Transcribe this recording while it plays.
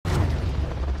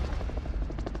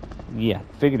Yeah,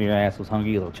 figured your ass was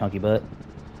hungry, you little chunky butt.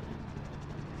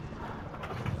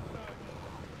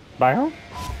 Bye home?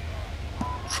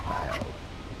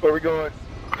 Where we going?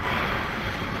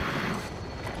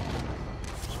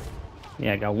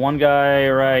 Yeah, I got one guy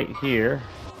right here.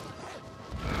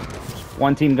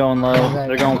 One team going low.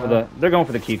 They're going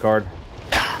for the key card.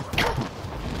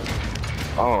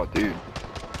 Oh, dude.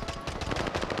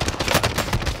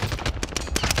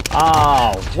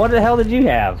 Oh, what the hell did you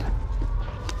have?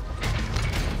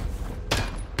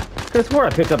 Could've swore I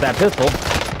picked up that pistol.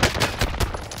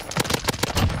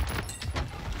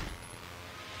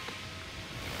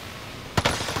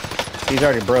 He's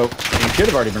already broke. He should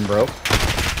have already been broke.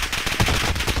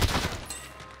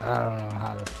 I don't know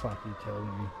how the fuck you killed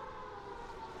me.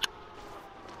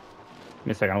 Give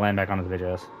me a second, I'll land back on his bitch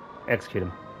ass. Execute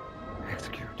him.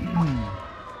 Execute.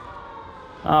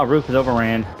 Oh, roof is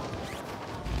overran.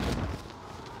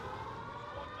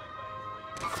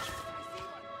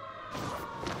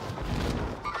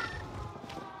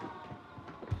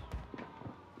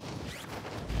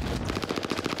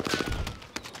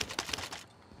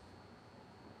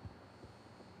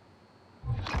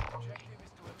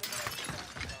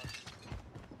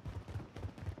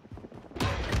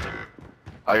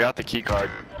 I got the key card.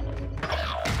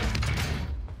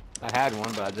 I had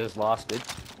one, but I just lost it.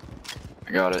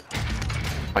 I got it.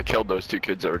 I killed those two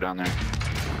kids that were down there.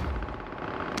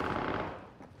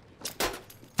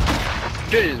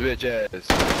 Get his bitch ass.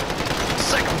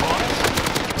 Second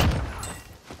boss.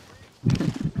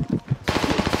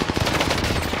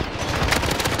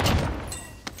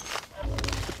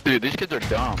 Dude, these kids are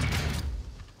dumb.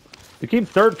 You keep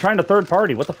trying to third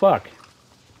party. What the fuck?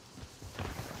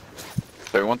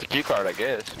 They want the key card, I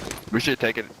guess. We should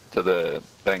take it to the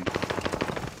thing.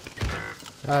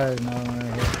 I don't know.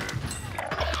 Right here.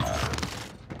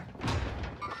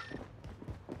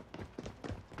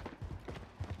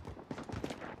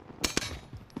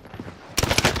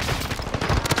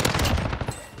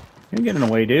 You're getting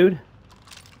away, dude.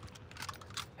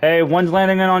 Hey, one's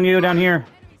landing in on you down here.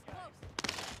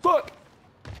 Fuck!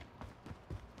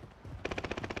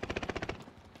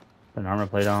 An armor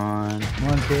plate on.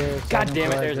 One's here. God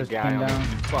damn it, there's a just guy pinned on down. me.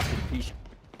 Fucking piece.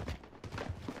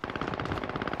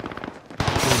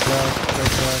 Good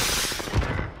job.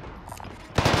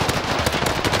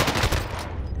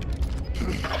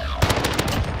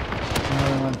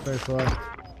 Another one first floor.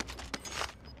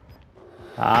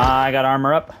 I got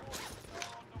armor up.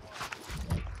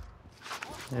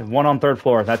 One on third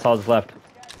floor. That's all that's left.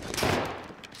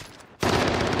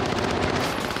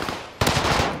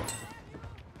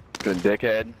 Good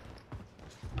dickhead.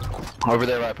 Over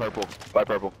there by purple. By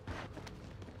purple.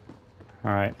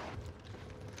 All right.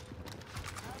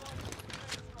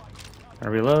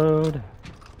 Gonna reload.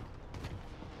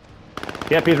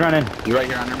 Yep, he's running. You right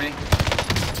here under me?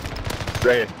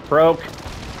 Right here. Broke.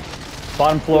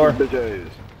 Bottom floor. Bitches.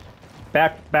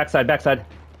 Backside.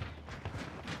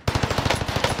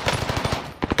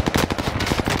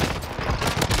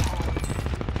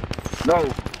 No.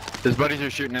 His buddies are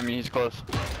shooting at me. He's close.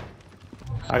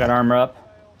 I got armor up.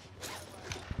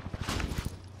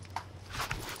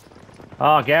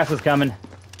 Oh, gas is coming.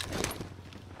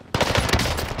 Oh,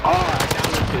 I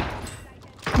downed this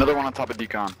kid. Another one on top of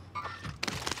decon.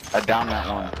 I downed that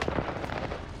one.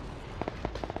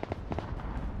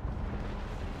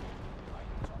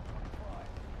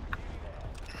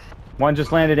 One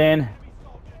just landed in.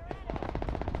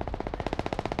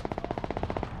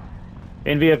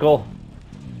 In vehicle.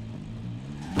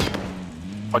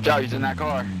 Watch out, he's in that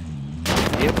car.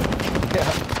 Yep.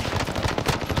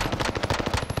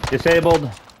 Disabled.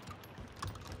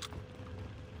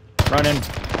 Running.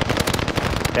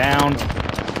 Down.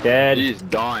 Dead. He's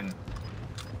done.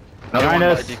 Another Behind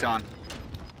one us. by decon.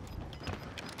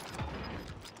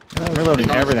 I'm reloading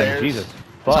He's on the everything. stairs. Jesus.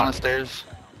 He's on the Fuck. stairs.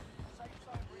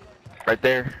 Right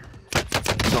there.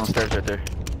 He's on the stairs right there.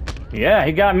 Yeah,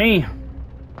 he got me.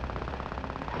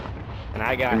 And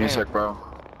I got Give me a him. sec, bro.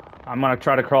 I'm gonna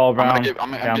try to crawl around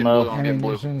I'm down getting low. blue. I'm getting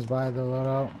blue. Ammunition's by the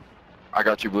loadout. I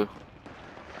got you, blue.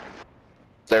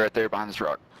 Stay right there behind this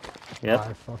rock. Yep.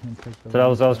 I fucking picked the So that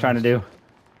was what I was wrong trying to do.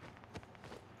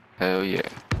 Hell yeah.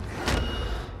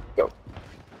 Go.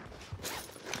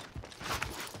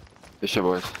 Good shit,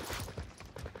 boys.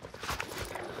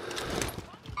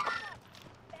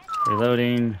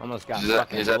 Reloading. Almost got He's at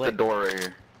fucking the licked. door right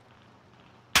here.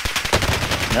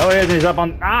 No, he isn't. He's up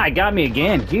on. Ah, he got me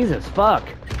again. Jesus, fuck.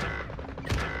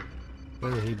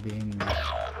 Where did he beam me?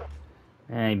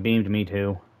 And he beamed me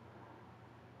too.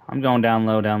 I'm going down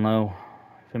low, down low.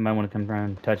 If anybody want to come around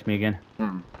and touch me again.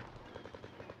 I'm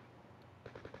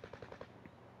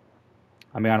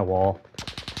behind a wall.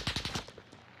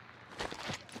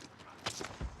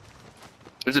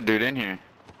 There's a dude in here.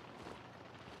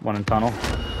 One in tunnel.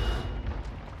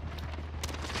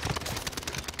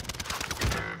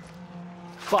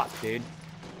 Fuck, dude.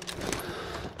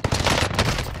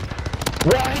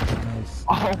 What? Nice.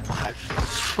 Oh my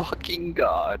fucking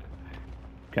god.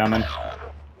 Coming.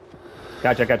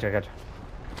 Gotcha.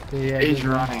 Yeah, He's good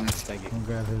one. running. Thank you. I'll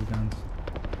grab his guns.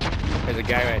 There's a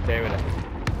guy right there with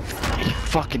a... He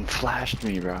fucking flashed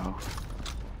me, bro.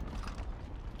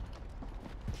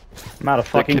 I'm out of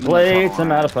fucking kid in the plates. tunnel,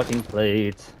 I'm out right? of fucking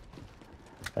plates.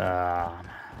 I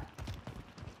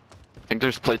think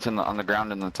there's plates on the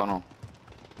ground in the tunnel.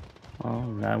 Oh,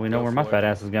 now we know Go where my for fat it.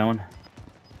 ass is going.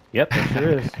 Yep, there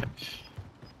sure is.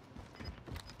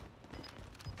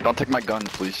 Don't take my guns,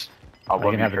 please. I'll You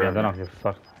love can you have your guns. I forever. don't give a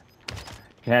fuck.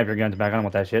 You can have your guns back. I don't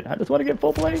want that shit. I just want to get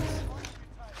full plates.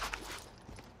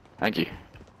 Thank you.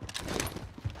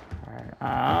 Alright.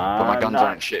 But my guns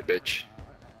aren't shit, bitch.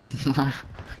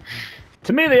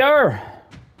 To me, they are.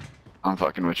 I'm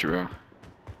fucking with you, bro.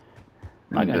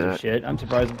 My guns are Bet. shit. I'm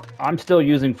surprised. I'm still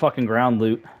using fucking ground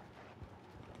loot.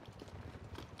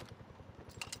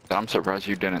 I'm surprised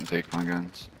you didn't take my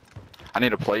guns. I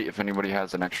need a plate if anybody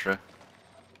has an extra.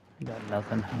 Got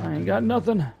nothing. I ain't got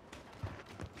nothing.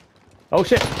 Oh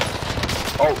shit.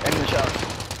 Oh, in the shower.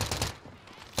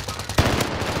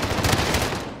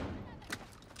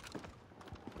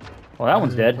 Well, that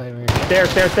one's dead. Play right here.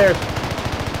 Stairs.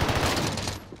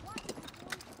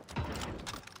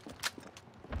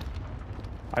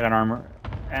 I got armor.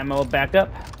 Ammo backed up.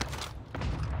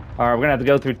 Alright, we're gonna have to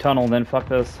go through tunnel then. Fuck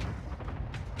this.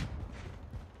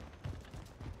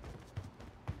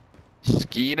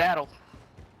 Skedaddle.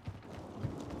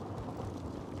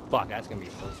 Fuck, that's gonna be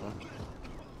the first one.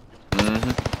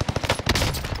 Mm-hmm.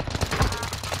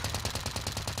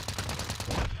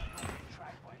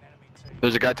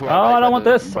 There's a guy to our Oh, right I don't by want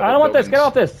the- this. by I the don't want this. Get buildings.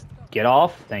 off this. Get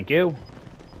off. Thank you.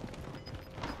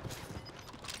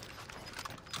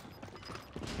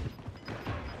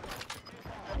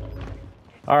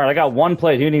 Alright, I got one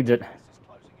plate. Who needs it?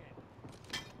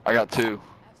 I got two.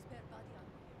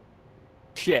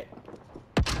 Shit.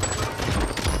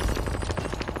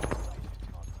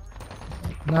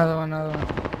 Another one.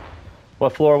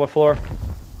 What floor?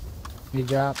 He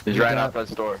dropped. He's he right dropped. out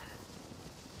that door.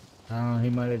 I don't know, he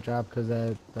might have dropped because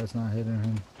that's not hitting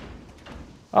him.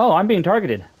 Oh, I'm being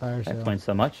targeted. Fire That sale. explains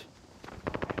so much.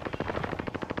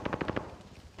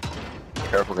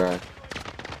 Careful, guy.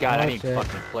 God, I Oh, need shit.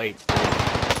 fucking plates.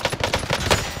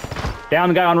 Down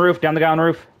the guy on the roof. Down the guy on the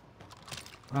roof.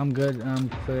 I'm good. I'm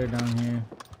clear down here.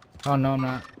 Oh, no, I'm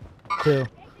not. Two.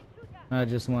 No,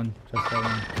 just one. Just that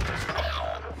one.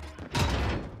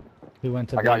 He went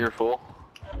to I got bed. your full.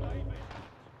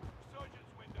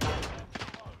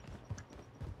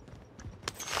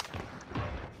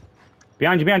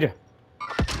 Behind you.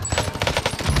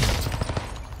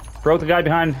 Broke the guy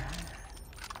behind.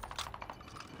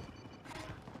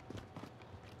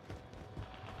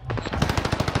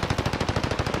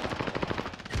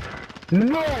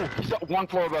 No! He's up one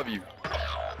floor above you.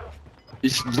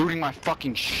 He's looting my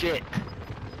fucking shit.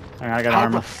 Alright, I got How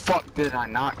armor. the fuck did I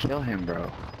not kill him, bro?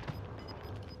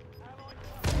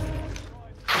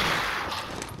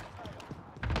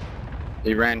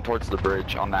 He ran towards the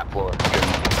bridge on that floor.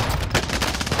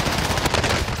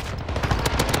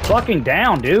 Fucking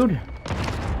down, dude.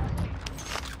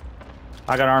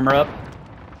 I got armor up.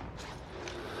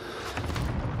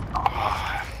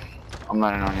 I'm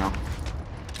landing on you.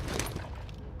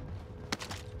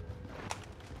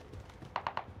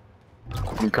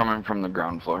 I'm coming from the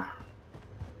ground floor.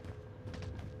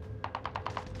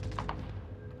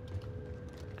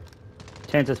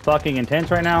 Tense is fucking intense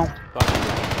right now. Fuck.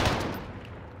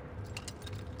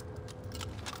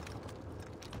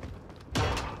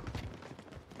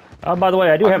 Oh, by the way,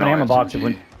 I do I have an know ammo box. If SMG.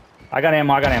 we... I got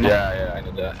ammo. Yeah, I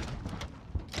did that.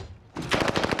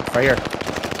 Right here.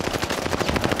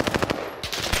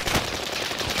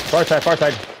 Far side.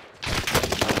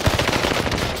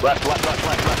 Left.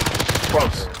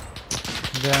 Close.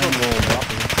 Down.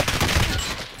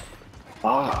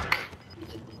 Fuck.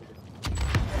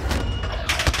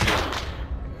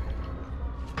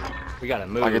 We gotta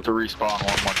move. I get to respawn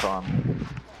one more time.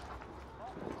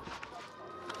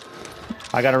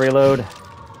 I gotta reload. I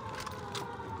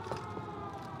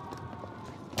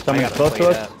Something's gotta close to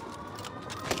plate us. up.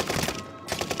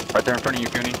 Right there in front of you,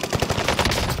 Cooney.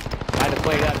 I had to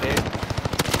plate up, dude.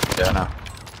 Yeah, I know.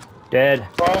 Dead.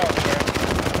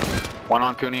 One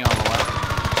on Cooney on the left.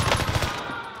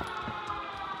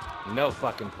 No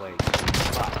fucking plates.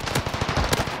 Fuck.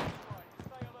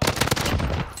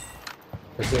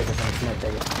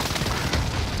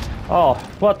 Oh,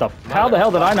 what the? How the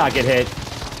hell did I not get hit?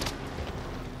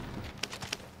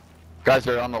 Guys,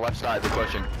 they're on the left side. They're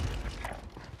pushing.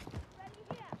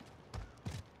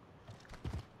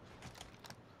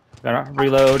 Gotta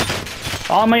reload.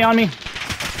 On me, on me.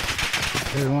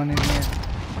 There's one in here.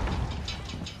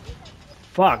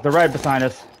 Fuck, they're right beside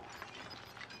us.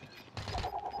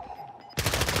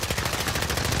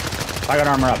 I got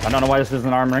armor up. I don't know why this isn't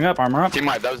armoring up. Armor up. Team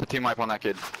wipe. That was a team wipe on that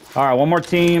kid. Alright, one more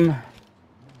team.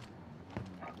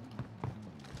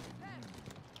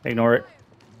 Ignore it.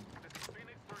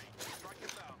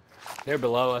 They're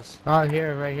below us. Oh,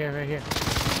 here, right here, right here.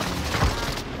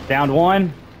 Downed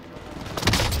one.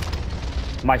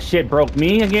 My shit broke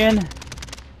me again.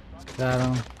 Got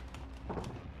him.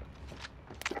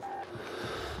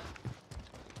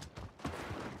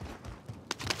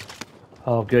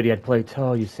 Oh, good, you had plates.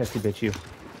 Oh, you sexy bitch, you.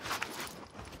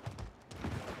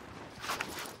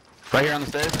 Right here on the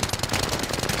stairs.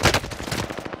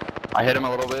 I hit him a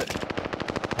little bit.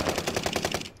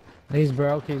 He's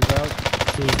broke, he's broke.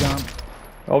 He's jumped.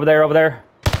 Over there, over there.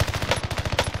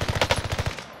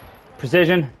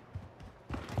 Precision.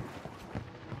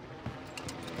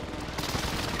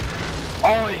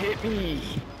 Oh, it hit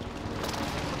me.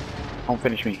 Don't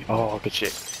finish me. Oh, good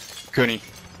shit. Cooney,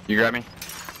 you grab me?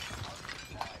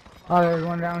 Oh, there's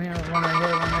one down here, one right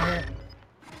here, one right here.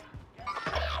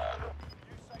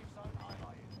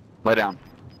 Lay down.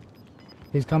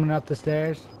 He's coming up the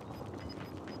stairs.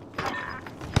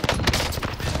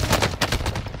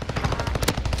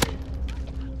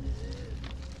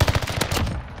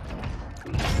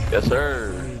 Yes,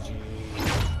 sir.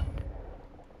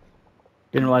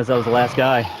 Didn't realize that was the last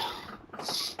guy.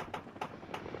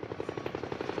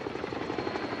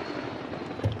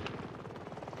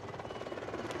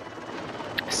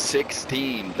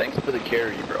 $16. Thanks for the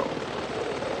carry, bro.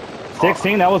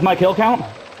 16, that was my kill count?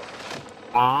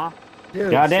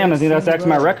 Dude, Goddamn, I think that's 16 actually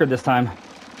my broke. record this time.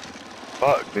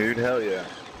 Fuck, dude. Hell yeah.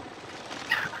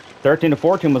 13 to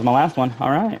 14 was my last one.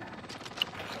 Alright.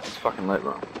 It's fucking lit,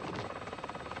 bro.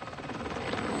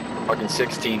 Fucking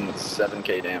 16 with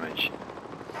 7k damage.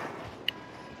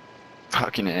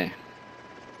 Fucking A.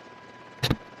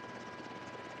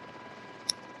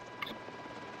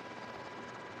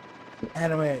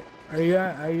 Anyway, are you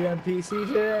on PC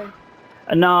today?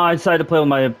 No, I decided to play with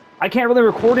my... I can't really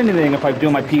record anything if I do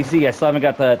on my PC. I still haven't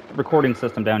got that recording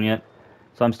system down yet.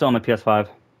 So I'm still on my PS5.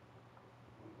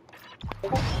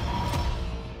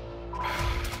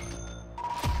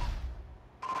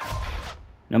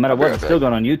 No matter what, it's still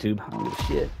going on YouTube. I don't give a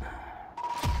shit.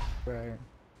 Right.